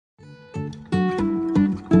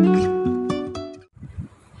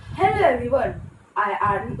everyone. I,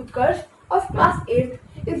 Arun Utkarsh of class 8th,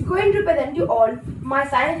 is going to present you all my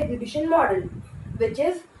science exhibition model, which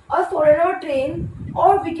is a solenoid train,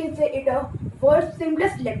 or we can say it a world's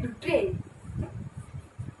simplest electric train.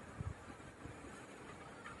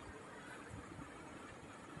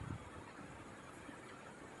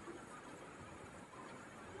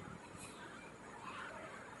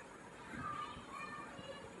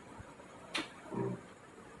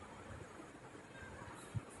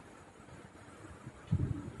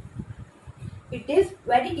 It is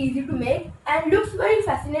very easy to make and looks very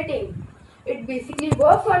fascinating. It basically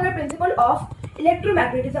works on the principle of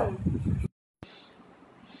electromagnetism.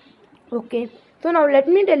 Okay, so now let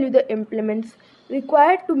me tell you the implements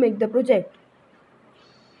required to make the project.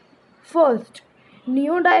 First,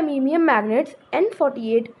 neodymium magnets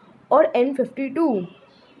N48 or N52.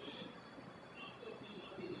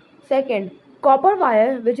 Second, copper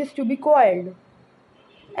wire which is to be coiled.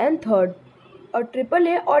 And third, a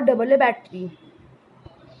AAA or AA battery.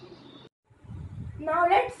 Now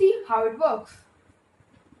let's see how it works.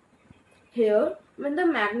 Here, when the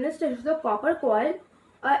magnet touches the copper coil,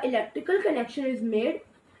 a electrical connection is made,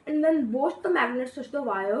 and when both the magnets touch the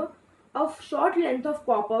wire, a short length of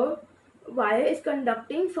copper wire is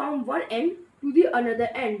conducting from one end to the another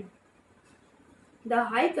end. The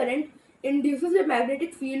high current induces a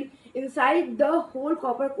magnetic field inside the whole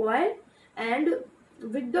copper coil, and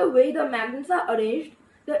with the way the magnets are arranged,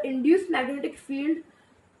 the induced magnetic field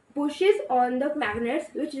pushes on the magnets,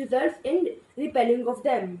 which results in repelling of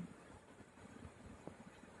them.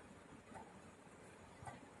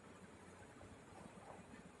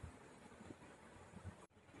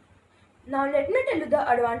 Now let me tell you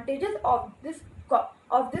the advantages of this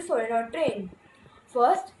solenoid train.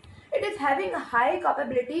 First, it is having a high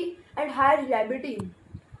capability and high reliability.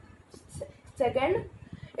 Second,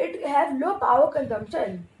 it has low power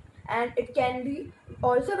consumption, and it can be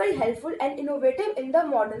also very helpful and innovative in the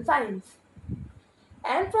modern science.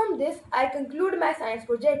 And from this, I conclude my science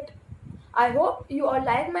project. I hope you all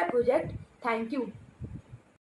like my project. Thank you.